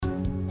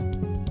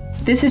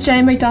This is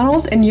Jenny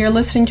McDonald, and you're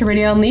listening to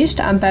Radio Unleashed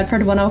on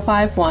Bedford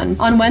 105.1.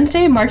 On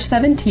Wednesday, March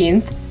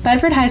 17th,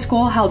 Bedford High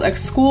School held a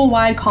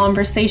school-wide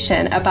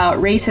conversation about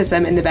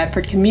racism in the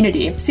Bedford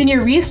community.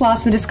 Senior Reese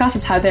Lossman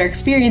discusses how their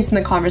experience in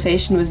the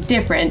conversation was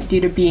different due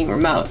to being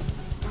remote.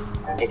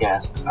 I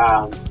guess.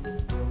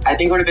 I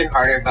think it would have been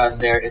harder if I was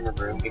there in the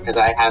room because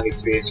I have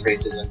experienced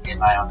racism in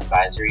my own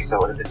advisory, so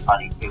it would have been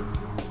funny to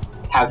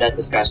have that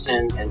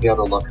discussion and be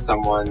able to look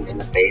someone in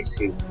the face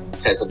who's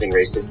said something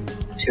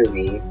racist to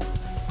me.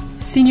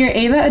 Senior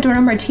Ava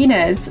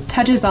Adorno-Martinez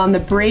touches on the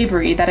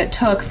bravery that it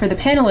took for the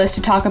panelists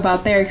to talk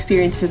about their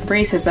experiences with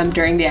racism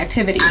during the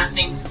activity. I don't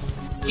think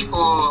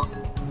people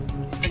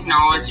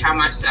acknowledge how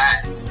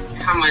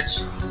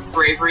much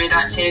bravery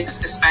that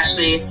takes,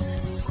 especially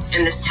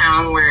in this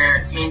town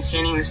where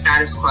maintaining the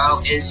status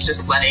quo is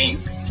just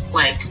letting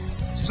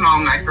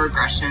small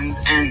microaggressions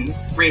and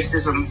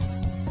racism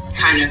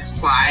kind of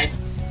slide.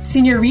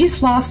 Senior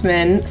Reese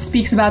Lossman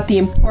speaks about the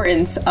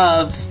importance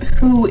of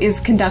who is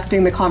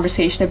conducting the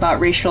conversation about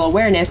racial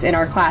awareness in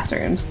our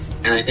classrooms.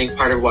 And I think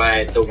part of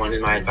why the one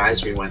in my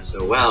advisory went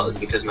so well is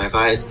because my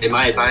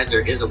advisor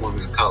is a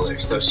woman of color,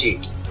 so she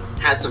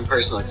had some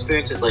personal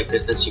experiences like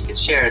this that she could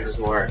share and was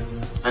more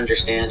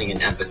understanding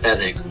and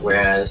empathetic,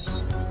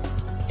 whereas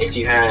if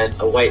you had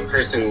a white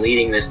person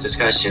leading this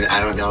discussion, I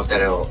don't know if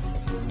that'll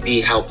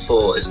be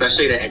helpful,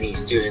 especially to any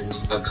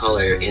students of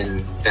color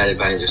in that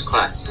advisor's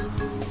class.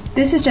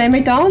 This is Jenny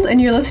McDonald,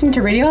 and you're listening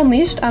to Radio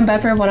Unleashed on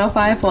Bedford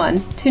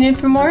 105.1. Tune in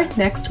for more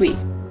next week.